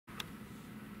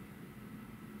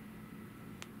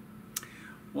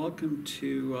Welcome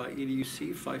to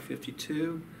EDUC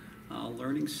 552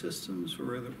 Learning Systems,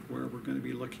 where we're going to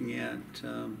be looking at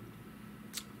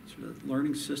sort of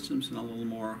learning systems in a little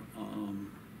more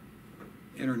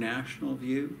international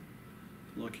view,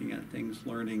 looking at things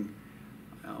learning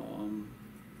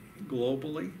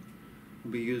globally.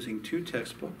 We'll be using two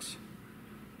textbooks.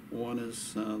 One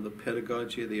is The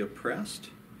Pedagogy of the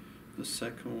Oppressed. The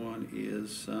second one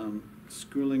is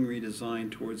Schooling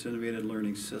Redesigned Towards Innovative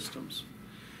Learning Systems.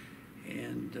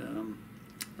 And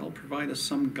they'll provide us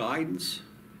some guidance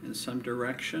and some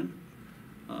direction.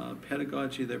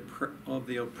 Pedagogy of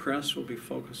the Oppressed will be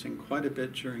focusing quite a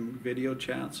bit during video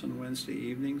chats on Wednesday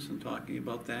evenings and talking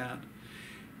about that,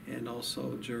 and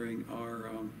also during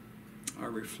our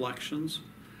reflections.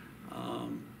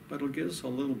 But it'll give us a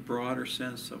little broader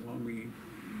sense of what we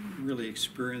really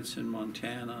experience in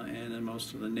Montana and in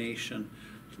most of the nation,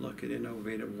 to look at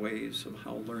innovative ways of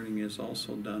how learning is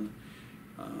also done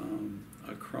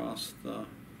across the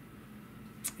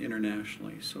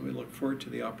internationally. So we look forward to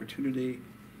the opportunity.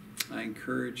 I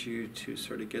encourage you to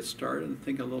sort of get started and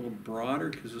think a little broader,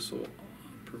 because this will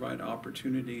provide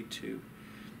opportunity to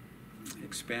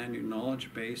expand your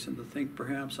knowledge base and to think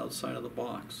perhaps outside of the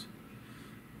box.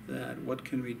 That what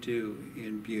can we do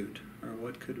in Butte, or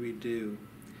what could we do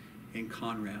in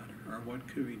Conrad, or what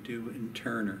could we do in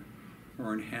Turner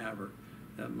or in Havre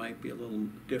that might be a little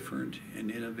different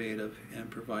and innovative and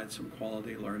provide some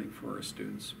quality learning for our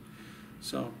students.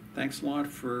 So thanks a lot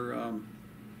for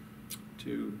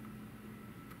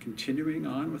continuing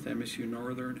on with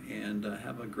MSU-Northern, and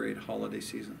have a great holiday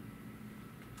season.